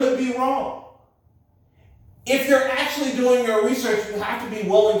wrong. If you're actually doing your research, you have to be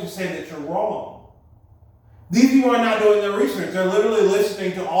willing to say that you're wrong. These people are not doing their research. They're literally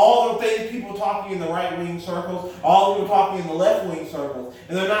listening to all the things people talking in the right-wing circles, all the people talking in the left-wing circles,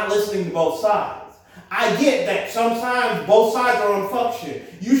 and they're not listening to both sides. I get that sometimes both sides are on fuck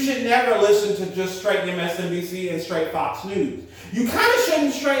shit. You should never listen to just straight MSNBC and straight Fox News. You kind of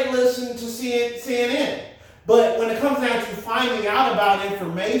shouldn't straight listen to CNN. But when it comes down to finding out about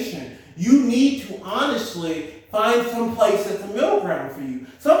information, you need to honestly find some place that's a middle ground for you.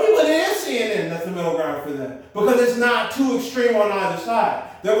 Some people, it is CNN that's a middle ground for them because it's not too extreme on either side.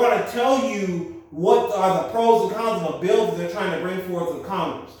 They're going to tell you what are the pros and cons of a bill that they're trying to bring forth to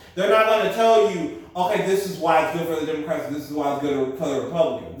Congress. They're not going to tell you, okay, this is why it's good for the Democrats, this is why it's good for the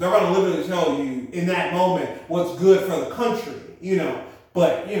Republicans. They're going to literally tell you in that moment what's good for the country,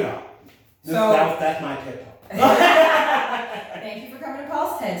 But, that's my TED Talk. Thank you for coming to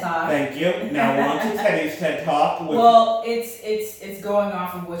Paul's TED Talk. Thank you. Now on to Teddy's TED Talk. Well, it's going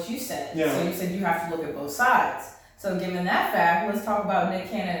off of what you said. Yeah. So you said you have to look at both sides. So given that fact, let's talk about Nick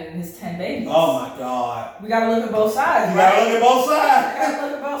Cannon and his 10 babies. Oh my God. We gotta look at both sides, You right? gotta look at both sides. We gotta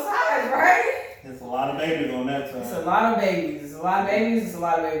look at both sides, right? There's a lot of babies on that side. It's a lot of babies. It's a lot of babies. It's a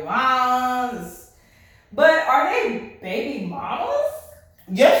lot of baby mamas. But are they baby mamas?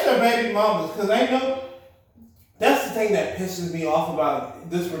 Yes, they're baby mamas, because they know. That's the thing that pisses me off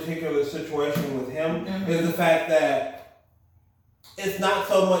about this particular situation with him, is the fact that it's not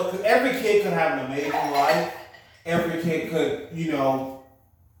so much, because every kid could have an amazing life. Every kid could, it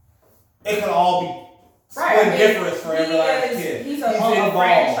could all be splendiferous for every last kid. He's a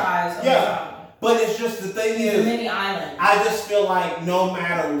franchise of his own. But it's just the thing He's is, a mini island. I just feel like no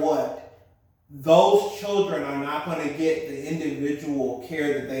matter what, those children are not going to get the individual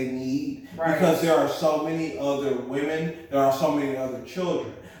care that they need because there are so many other women, there are so many other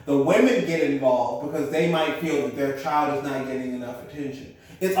children. The women get involved because they might feel that their child is not getting enough attention.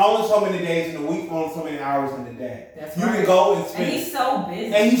 It's only so many days in a week, only so many hours in a day. That's you right. can go and spend. And he's so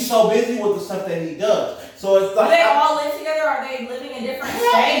busy. And he's so busy with the stuff that he does. So it's like. Do they all live together? Are they living in different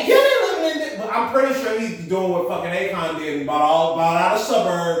states? Yeah, they're living in. But I'm pretty sure he's doing what fucking Akon did and bought out a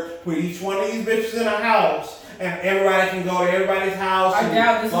suburb, put each one of these bitches in a house, and everybody can go to everybody's house. I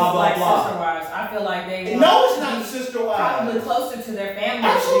doubt this blah, is blah, like blah. sister wives. I feel like they. No, it's not sister wives. Probably closer to their family.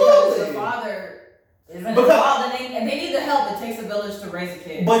 Absolutely. Because the father. Involved and they need the help. It takes a village to raise a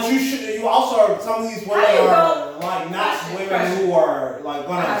kid. But you also some of these women are like not women who are like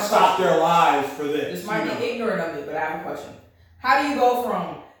gonna stop their lives for this. This might be ignorant of me, but I have a question. How do you go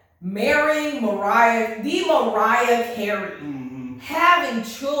from marrying Mariah Carey, having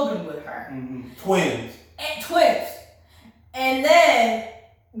children with her, twins, and then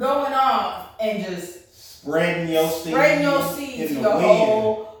going off and just spreading your seed to your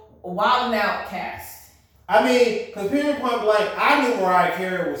whole Wild 'N Out cast? I mean, because period point blank, I knew Mariah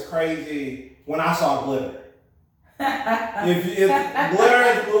Carey was crazy when I saw Glitter. if Glitter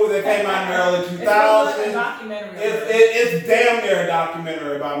is a movie that came out in the early 2000s, it's damn near a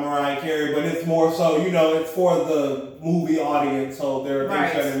documentary about Mariah Carey, but it's more so, it's for the movie audience, so there are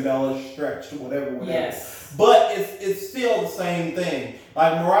things that embellished, stretched, whatever. Yes. But it's still the same thing.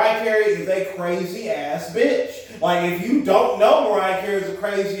 Like, Mariah Carey is a crazy ass bitch. Like, if you don't know Mariah Carey is a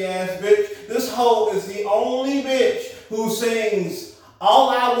crazy ass bitch, this hoe is the only bitch who sings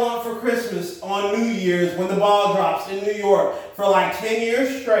All I Want for Christmas on New Year's when the ball drops in New York for like 10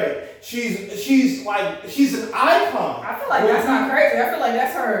 years straight. She's an icon. I feel like that's not crazy. I feel like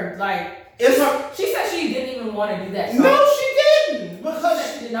that's her, she said she didn't even want to do that song. No, she didn't.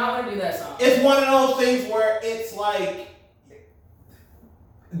 Because she did not want to do that song. It's one of those things where it's like,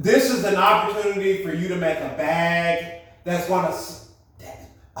 this is an opportunity for you to make a bag that's going to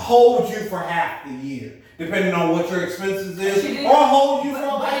hold you for half the year, depending on what your expenses is, or hold you for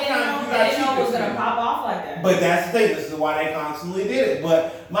a lifetime. They didn't know it was going to pop off like that. But that's the thing. This is why they constantly did it.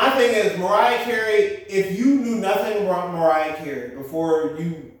 But my thing is, Mariah Carey, if you knew nothing about Mariah Carey before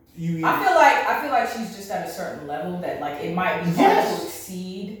you I feel like she's just at a certain level that it might be hard to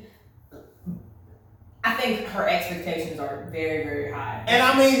exceed. I think her expectations are very, very high. And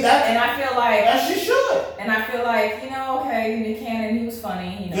I mean that. And I feel like as she should. And I feel like okay, Nick Cannon, he was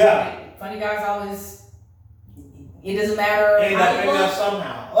funny. Funny guys always. It doesn't matter how you look.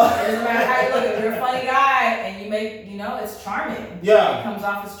 Somehow. It doesn't matter how you look. If you're a funny guy and you make, it's charming. Yeah. It comes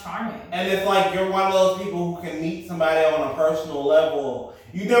off as charming. And it's like you're one of those people who can meet somebody on a personal level.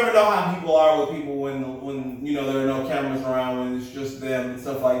 You never know how people are with people when there are no cameras around, when it's just them and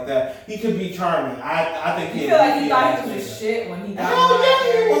stuff like that. He could be charming. I think he feel like he thought he was a shit when he got Hell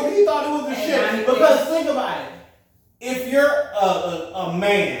yeah, he thought he was a shit. Because think about it. if you're a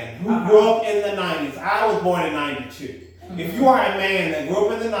man who grew up in the 90s, I was born in 92. If you are a man that grew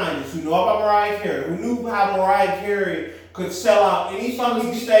up in the 90s, who knew about Mariah Carey, who knew how Mariah Carey could sell out any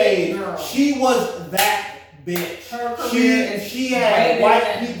fucking stage, she was that bitch. She had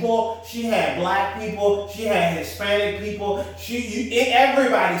white people, she had black people, she had Hispanic people.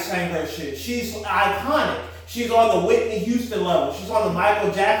 Everybody sang her shit. She's iconic. She's on the Whitney Houston level. She's on the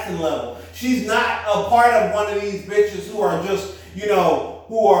Michael Jackson level. She's not a part of one of these bitches who are just,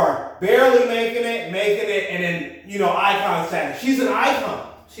 who are barely making it, and then, icon status. She's an icon.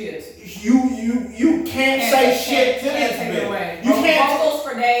 She is. You can't say shit to this bitch. You can't vocals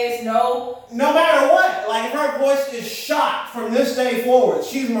for days. No matter what. Like, her voice is shot from this day forward.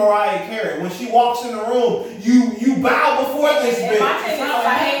 She's Mariah Carey. When she walks in the room, you bow before this bitch. My thing is,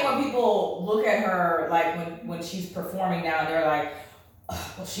 I hate when people look at her like when she's performing now. They're like,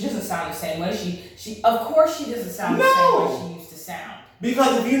 well, she doesn't sound the same way. She of course she doesn't sound the same way she used to sound.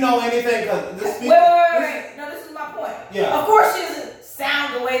 Because if you know anything, because this. Wait. No, this is my point. Yeah. Of course she doesn't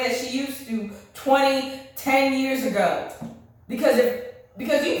sound the way that she used to 10 years ago. Because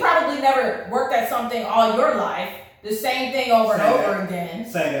you probably never worked at something all your life, the same thing over and over again.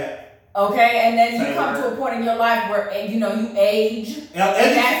 Say that. Okay, and then you come to a point in your life where you age, and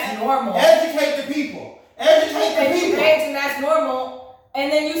that's normal. Educate the people. Educate the people. You age and that's normal. And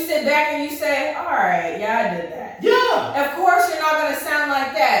then you sit back and you say, all right, yeah, I did that. Yeah. Of course you're not going to sound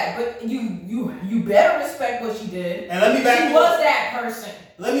like that, but you better respect what she did. And let me back you up. She was that person.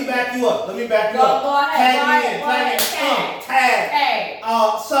 Let me back you up. Go ahead. Tag.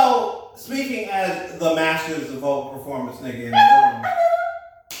 So, speaking as the masters of vocal performance nigga in the room,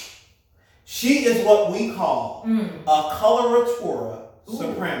 she is what we call a coloratura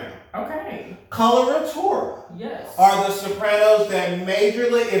soprano. Okay. Coloratura are the sopranos that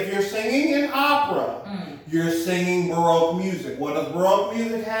majorly, if you're singing in opera, you're singing Baroque music. What does Baroque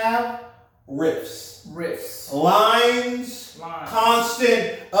music have? Riffs. Lines.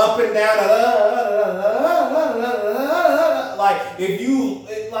 Constant up and down.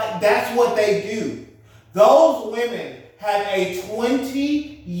 That's what they do. Those women have a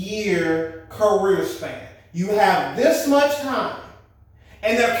 20-year career span. You have this much time.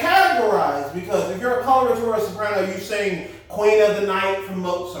 And they're categorized because if you're a coloratura soprano, you sing Queen of the Night from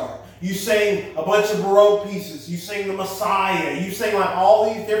Mozart. You sing a bunch of Baroque pieces. You sing the Messiah. You sing like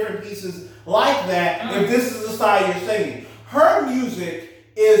all these different pieces like that if this is the style you're singing. Her music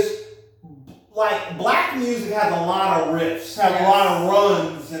is like, black music has a lot of riffs, a lot of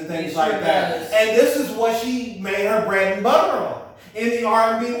runs and things like that. And this is what she made her bread and butter on. In the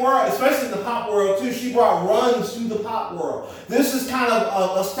R&B world, especially in the pop world too, she brought runs to the pop world. This is kind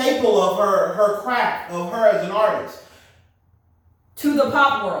of a staple of her craft, of her as an artist. To the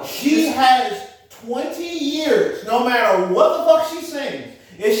pop world. She has 20 years, no matter what the fuck she sings,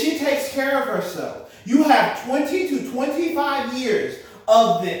 if she takes care of herself. You have 20 to 25 years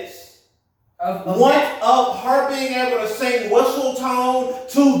of this. Of her being able to sing whistle tone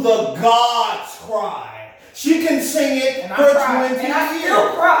to the God's cry. She can sing it for 20 years. And I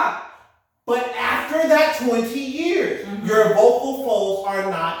still cry. But after that 20 years, your vocal folds are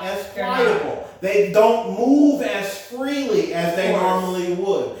not as pliable. They don't move as freely as they normally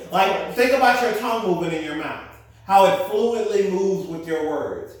would. Like, think about your tongue moving in your mouth. How it fluidly moves with your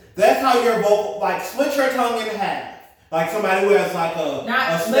words. That's how your vocal, like, split your tongue in half. Like somebody who has like a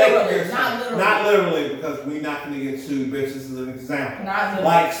snake piercing. Not literally, because we're not going to get sued, bitch. This is an example.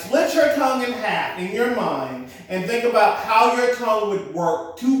 Like, split your tongue in half in your mind and think about how your tongue would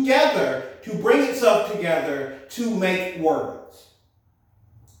work together to bring itself together to make words.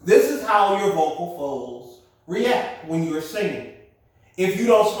 This is how your vocal folds react when you're singing. If you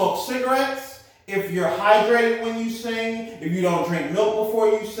don't smoke cigarettes, if you're hydrated when you sing, if you don't drink milk before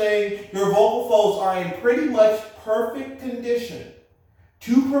you sing, your vocal folds are in pretty much perfect condition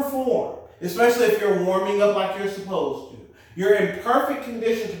to perform, especially if you're warming up like you're supposed to. You're in perfect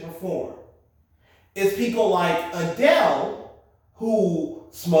condition to perform. It's people like Adele, who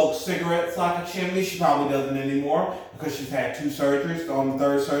smokes cigarettes like a chimney. She probably doesn't anymore because she's had 2 surgeries. On the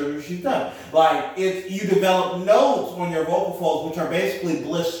 3rd surgery she's done. Like, you develop nodes on your vocal folds, which are basically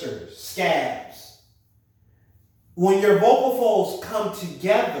blisters, scabs. When your vocal folds come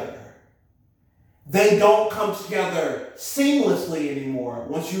together, they don't come together seamlessly anymore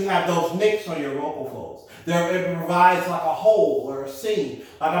once you have those nicks on your vocal folds. It provides like a hole or a seam.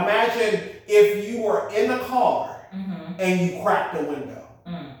 Like, imagine if you were in a car and you cracked the window.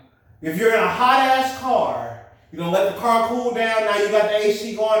 If you're in a hot-ass car, you don't let the car cool down, now you got the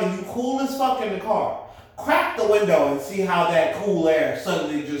AC going and you cool as fuck in the car. Crack the window and see how that cool air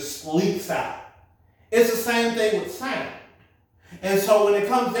suddenly just leaks out. It's the same thing with sound. And so when it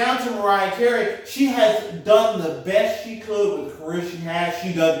comes down to Mariah Carey, she has done the best she could with the career she had.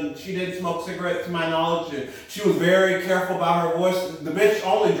 She didn't smoke cigarettes to my knowledge. And she was very careful about her voice. The bitch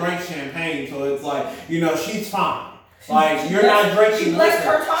only drank champagne, so it's like, she's fine. You're not drinking. She blessed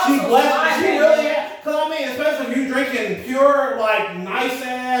her tonsils. She really has. Because I mean, especially if you're drinking pure, nice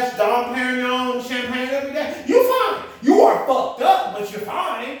ass Dom Perignon champagne every day, you're fine. You are fucked up, but you're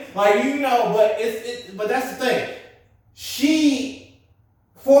fine. But that's the thing. She,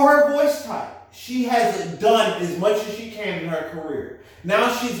 for her voice type, she hasn't done as much as she can in her career. Now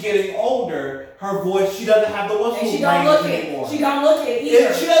she's getting older. Her voice, she doesn't have the whistle range anymore. She don't look it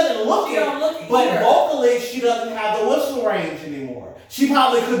either. She doesn't look She it. don't look it but either. vocally, she doesn't have the whistle range anymore. She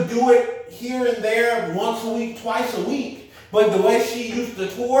probably could do it here and there, once a week, twice a week. But the way she used to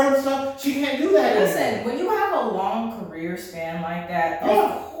tour and stuff, she can't do that Listen, anymore. when you have a long career span like that,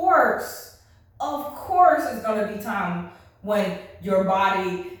 Yeah. of course it's gonna be time when your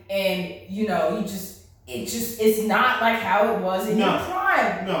body and it's not like how it was in your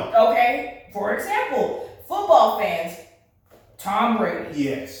prime. No. Okay? For example, football fans, Tom Brady.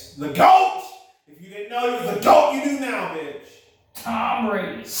 Yes. The GOAT! If you didn't know he was the GOAT, you do now, bitch. Tom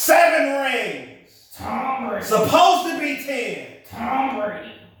Brady. 7 rings. Tom Brady. Supposed to be 10. Tom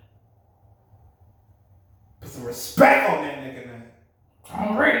Brady. Put some respect on that nigga name.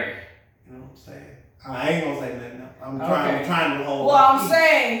 Tom Brady. You know what I'm saying? I ain't gonna say nothing else. I'm Okay. trying to hold Well, my I'm peace.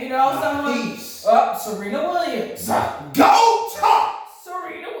 saying, someone. Peace. Serena Williams. GOAT!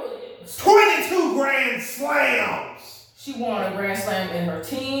 Serena Williams. 22 Grand Slams. She won a Grand Slam in her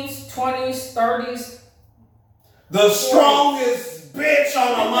teens, 20s, 30s. The strongest bitch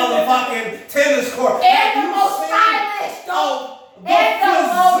on a motherfucking tennis court. And the most stylish.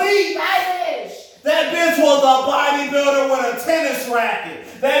 That bitch was a bodybuilder with a tennis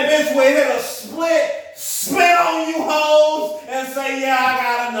racket. That bitch would hit a spit on you hoes, and say, yeah, I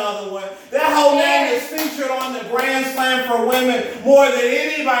got another one. That whole name is featured on the Grand Slam for women more than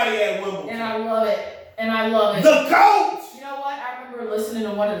anybody at Wimbledon. And I love it. The GOAT! You know what? I remember listening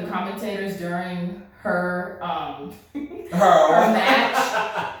to one of the commentators during her her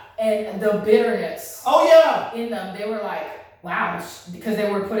match, and the bitterness. Oh yeah. In them, they were like, wow, because they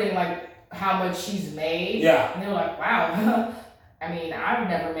were putting how much she's made. Yeah. And they were like, wow. I mean, I've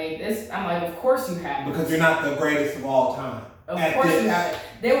never made this. I'm like, of course you haven't. Because you're not the greatest of all time. Of course you haven't.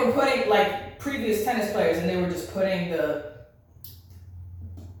 They were putting previous tennis players, and they were just putting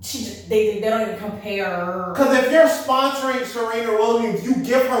they don't even compare. Because if you're sponsoring Serena Williams, you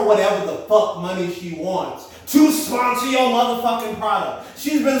give her whatever the fuck money she wants to sponsor your motherfucking product.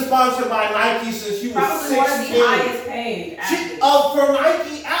 She's been sponsored by Nike since she was probably 16. One of the highest paid. For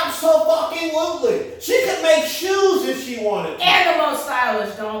Nike, absolutely. She could make shoes if she wanted to. And the most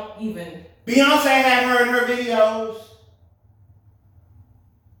stylish. Don't even. Beyonce had her in her videos.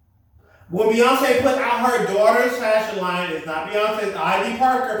 When Beyonce put out her daughter's fashion line, it's not Beyonce's. Ivy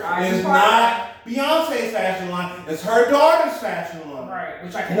Parker. It's not Beyonce's fashion line. It's her daughter's fashion line. Right,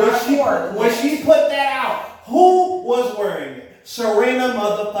 which I cannot afford. When she put that out, who was wearing it? Serena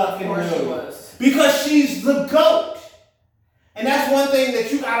motherfucking Williams. She was. Because she's the GOAT. And that's one thing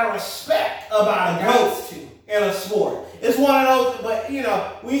that you gotta respect about a GOAT in a sport. It's one of those, but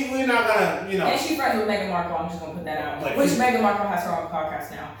we're not gonna, And she's friends with Meghan Markle. I'm just gonna put that out. Like, which Meghan Markle has her own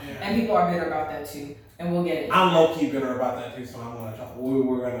podcast now, and people are bitter about that too. And we'll get it. I'm low key bitter about that too, so I'm gonna talk.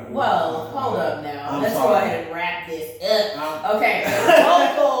 Well, hold up now. Let's go ahead and wrap this up. Okay,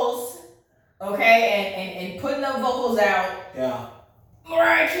 vocals. Okay, and putting them vocals out. Yeah.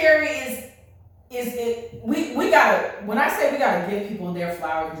 Mariah Carey is we gotta, when I say we gotta give people their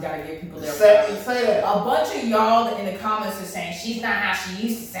flowers, we gotta give people their flowers. Say that. A bunch of y'all in the comments are saying she's not how she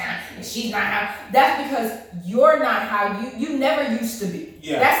used to sound, and she's not how. That's because you're not how you never used to be.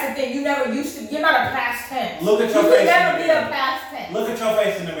 Yeah. That's the thing. You never used to. You're not a past tense. Look at your you face. You never be a past tense. Look at your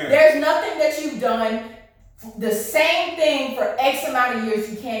face in the mirror. There's nothing that you've done the same thing for X amount of years.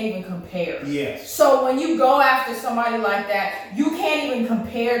 You can't even compare. Yes. So when you go after somebody like that, you can't even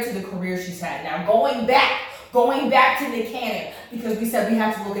compare to the career she's had. Now going back to Nick Cannon, because we said we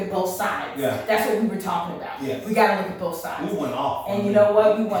have to look at both sides. Yeah. That's what we were talking about. Yes. We got to look at both sides. We went off. And you know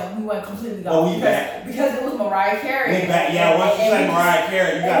what? We went completely off. Oh, we back. Because it was Mariah Carey. We back. Yeah, once you say Mariah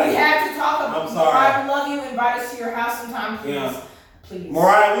Carey, you got we had to talk about. I'm sorry. I love you. Invite us to your house sometime, please. Yeah. Please.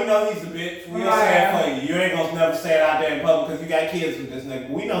 Mariah, we know he's a bitch. We'll say it for you. You ain't gonna never say it out there in public because you got kids with this nigga.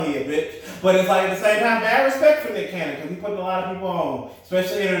 We know he a bitch. But it's like at the same time, bad respect for Nick Cannon because he putting a lot of people on,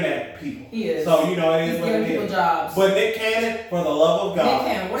 especially internet people. He is. So, you know, it is He's what giving it people is. jobs. But Nick Cannon, for the love of God, Nick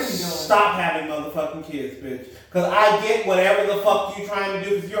Cannon, what are you doing? Stop having motherfucking kids, bitch. Because I get whatever the fuck you trying to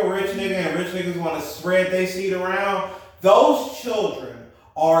do because you're a rich nigga and rich niggas want to spread their seed around. Those children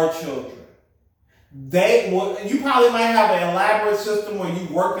are children. You probably might have an elaborate system where you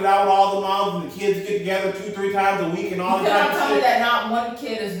work it out with all the moms and the kids get together 2-3 times a week and all that. You cannot tell me that not one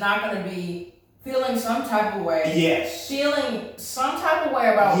kid is not going to be feeling some type of way. Yes. Feeling some type of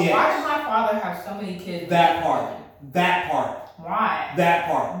way about why does my father have so many kids? That part. Why? That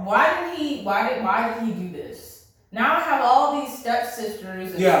part. Why did he do this? Now I have all these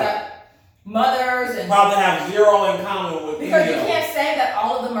stepsisters and stepmothers and probably have zero in common with because you can't say that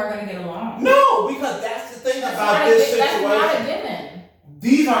all of them are going to get along. No, because that's the thing about this situation. That's not a given.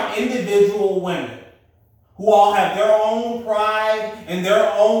 These are individual women who all have their own pride and their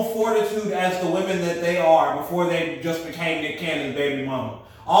own fortitude as the women that they are before they just became Nick Cannon's baby mama.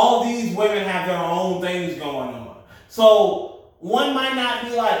 All these women have their own things going on. So one might not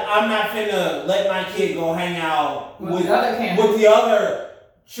be like, I'm not finna let my kid go hang out with the other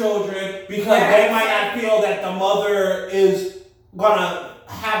children because they might not feel that the mother is gonna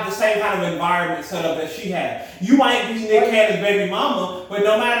have the same kind of environment set up that she had. You might be Nick Cannon's baby mama, but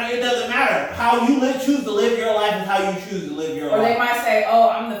no matter, it doesn't matter. How you choose to live your life is how you choose to live your life. Or they might say, oh,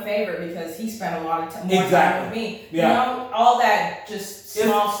 I'm the favorite because he spent a lot of time with me. Yeah. You know, all that just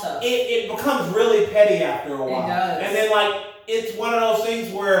small stuff. It becomes really petty after a while. It does. And then it's one of those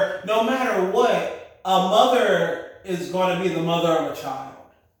things where no matter what, a mother is going to be the mother of a child.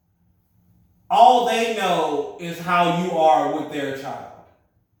 All they know is how you are with their child.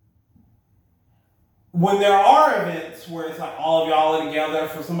 When there are events where it's like all of y'all are together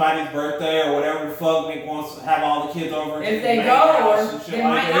for somebody's birthday or whatever the fuck Nick wants to have all the kids over. If they go, or they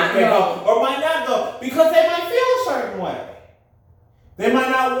might not go. Or might not go because they might feel a certain way. They might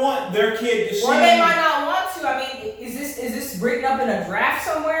not want their kid to see. Or they might not want to. I mean, is this written up in a draft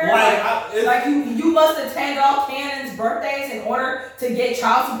somewhere? Like you must attend all Cannon's birthdays in order to get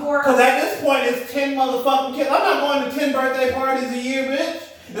child support? Because at this point, it's 10 motherfucking kids. I'm not going to 10 birthday parties a year, bitch.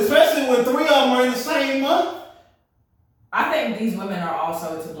 Especially when 3 of them are in the same month. I think these women are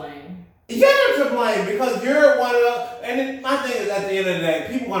also to blame. Yeah, they're to blame because you're one of the. And my thing is, at the end of the day,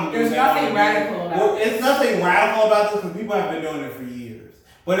 people want to do There's nothing radical about it. It's nothing radical about this because people have been doing it for years.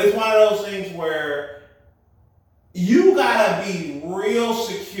 But it's one of those things where you gotta be real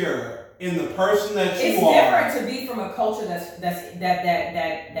secure in the person that you are. It's different to be from a culture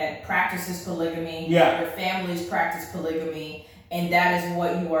that practices polygamy. Yeah. Your families practice polygamy. And that is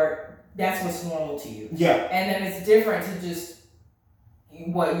what you are. That's what's normal to you. Yeah. And then it's different to you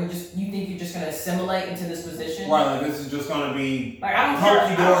think you're just gonna assimilate into this position. Right. Like this is just gonna be. Like I don't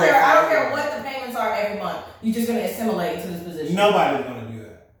care what the payments are every month. You're just gonna assimilate into this position. Nobody's gonna do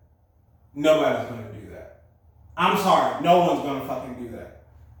that. Nobody's gonna do that. I'm sorry. No one's gonna fucking do that.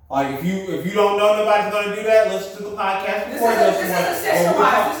 Like if you don't know nobody's gonna do that, listen to the podcast before this is a sister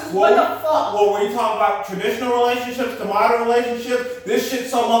wife. This is what the fuck. Well, when you talk about traditional relationships to modern relationships, this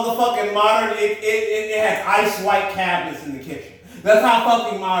shit's so motherfucking modern. It has ice white cabinets in the kitchen. That's how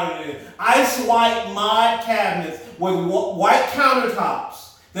fucking modern it is. Ice white mod cabinets with white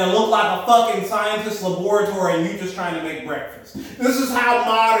countertops that look like a fucking scientist's laboratory, and you just trying to make breakfast. This is how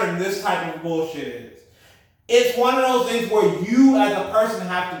modern this type of bullshit is. It's one of those things where you as a person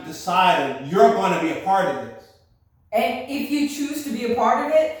have to decide you're going to be a part of this. And if you choose to be a part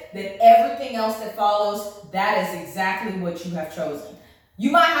of it, then everything else that follows, that is exactly what you have chosen.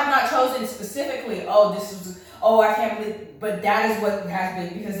 You might have not chosen specifically, I can't believe, but that is what has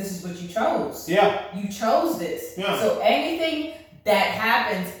been, because this is what you chose. Yeah. You chose this. Yeah. So anything that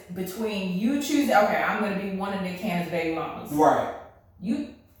happens between you choosing, okay, I'm going to be one of Nick Cannon's baby mamas. Right.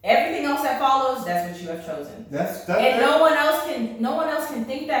 Everything else that follows, that's what you have chosen. And no one else can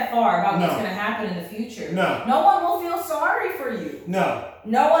think that far about what's going to happen in the future. No one will feel sorry for you. No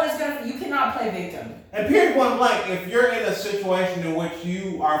one is you cannot play victim. And period point blank, if you're in a situation in which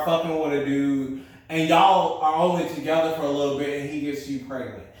you are fucking with a dude and y'all are only together for a little bit and he gets you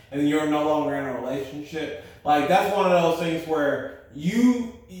pregnant and you're no longer in a relationship, like that's one of those things where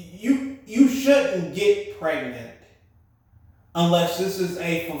you shouldn't get pregnant unless this is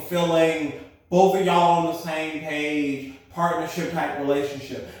a fulfilling, both of y'all on the same page, partnership type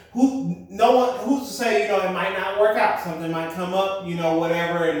relationship. Who's to say, it might not work out. Something might come up,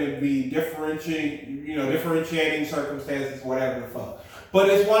 whatever, and it'd be differentiating circumstances, whatever the fuck. But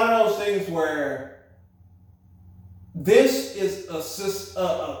it's one of those things where this is a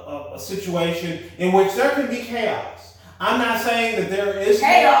situation in which there can be chaos. I'm not saying that there is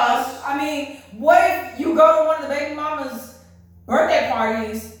chaos. I mean, what if you go to one of the baby mama's birthday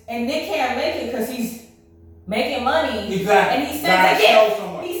parties and Nick can't make it because he's making money? Exactly. And he sends a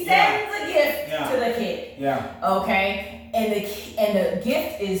gift. He sends a gift to the kid. Yeah. Okay. And the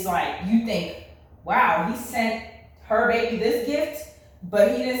gift is like, you think, wow, he sent her baby this gift,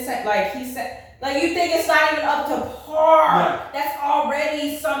 but he didn't send you think it's not even up to par. Yeah. That's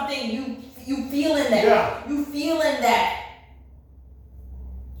already something you feeling that. Yeah. You feeling that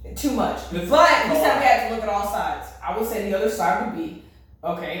too much. It's but hard. we said we had to look at all sides. I would say the other side would be,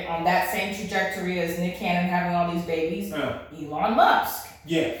 okay, on that same trajectory as Nick Cannon having all these babies, Elon Musk.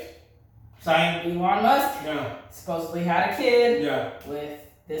 Yes. Same. Elon Musk Yeah. supposedly had a kid Yeah. with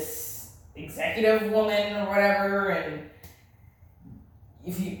this executive woman or whatever, and I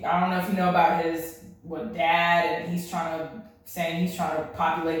don't know if you know about his dad, and he's trying to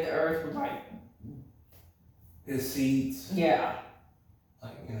populate the earth with like his seeds. Yeah.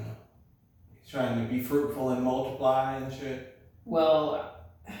 Like, he's trying to be fruitful and multiply and shit. Well,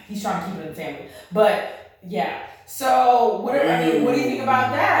 he's trying to keep it in the family. But yeah. So what do you think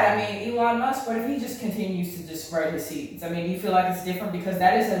about that? I mean, Elon Musk, what if he just continues to just spread his seeds? I mean, do you feel like it's different? Because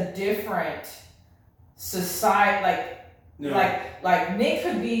that is a different society, like Nick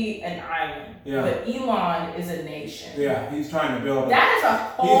could be an island, but Elon is a nation. Yeah, he's trying to build. He's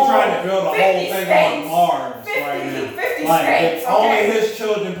trying to build a whole thing on Mars 50 like, states. If only his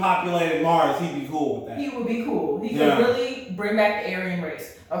children populated Mars, he'd be cool with that. He would be cool. He could really bring back the Aryan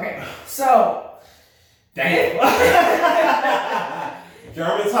race. Okay, so. Damn.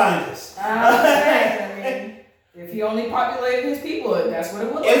 German scientist. I mean, if he only populated his people, that's what it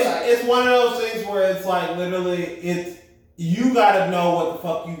would look like. It's one of those things where it's like literally you gotta know what the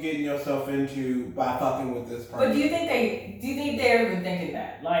fuck you getting yourself into by fucking with this person. But do you think they're even thinking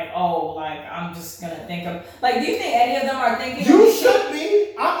that? I'm just gonna think of do you think any of them are thinking you should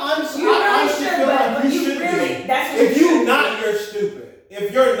be? I'm you really should, but you should be. That's what if you're not, you're stupid.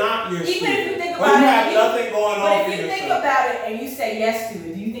 If you're not, you're even stupid. If you think or about you it, have nothing going on. But if you think about it and you say yes to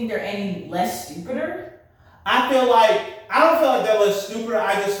it, do you think they're any less stupider? I don't feel like they're less stupider.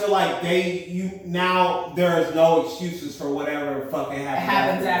 I just feel like now there is no excuses for whatever fucking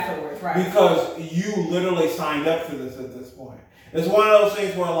happens afterwards, right? Because you literally signed up for this at this point. It's one of those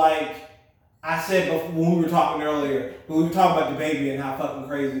things where I said before, when we were talking earlier, when we were talking about the baby and how fucking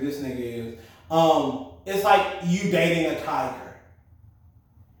crazy this nigga is. It's like you dating a tiger.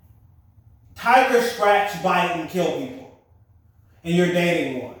 Tigers scratch, bite, and kill people. And you're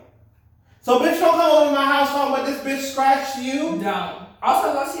dating one. So bitch, don't come over to my house talking about this bitch scratched you. Don't.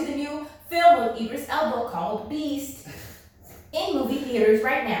 Also go see the new film with Idris Elba called Beast. In movie theaters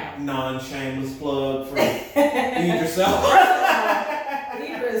right now. Non-shameless plug for Idris Elba.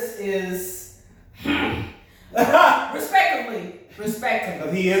 Idris is respectively.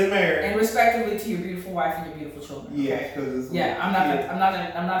 Because he is married. And respectively to your beautiful wife and your beautiful children. Okay? Yes, because I'm not that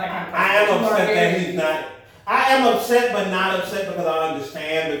kind of person. I am upset that he's not. I am upset, but not upset because I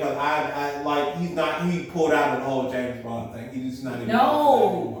understand. Because he pulled out the whole James Bond thing. He's just not even.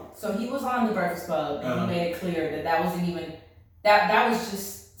 No. So he was on the Breakfast Club and he made it clear that wasn't even that was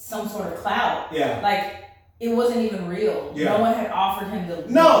just some sort of clout. Yeah. It wasn't even real. Yeah. No one had offered him the.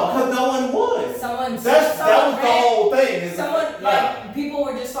 No, because no one would. That was the whole thing. People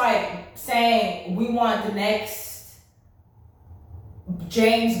were just saying we want the next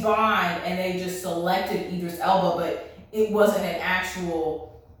James Bond, and they just selected Idris Elba, but it wasn't an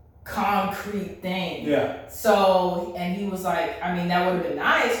actual concrete thing. Yeah. So, and he was that would have been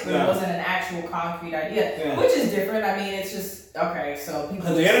nice, but it wasn't an actual concrete idea, which is different. It's just, okay, so people.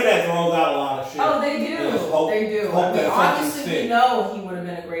 Because the internet throws out a lot of shit. Oh, they do. They do. Obviously, we know he would have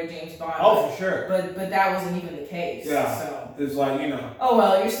been a great James Bond. Oh, for sure. But that wasn't even the case. Yeah. So. It's Oh,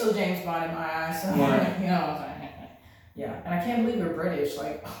 well, you're still James Bond in my eyes. So, right. Yeah, and I can't believe you're British. Oh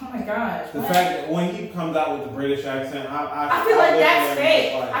my gosh. The fact that when he comes out with the British accent, I feel like that's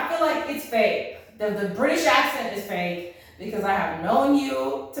fake. I feel like it's fake. The British accent is fake because I have known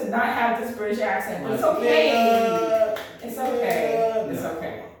you to not have this British accent, but it's okay. It's okay. It's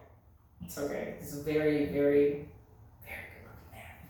okay. It's okay. It's very, very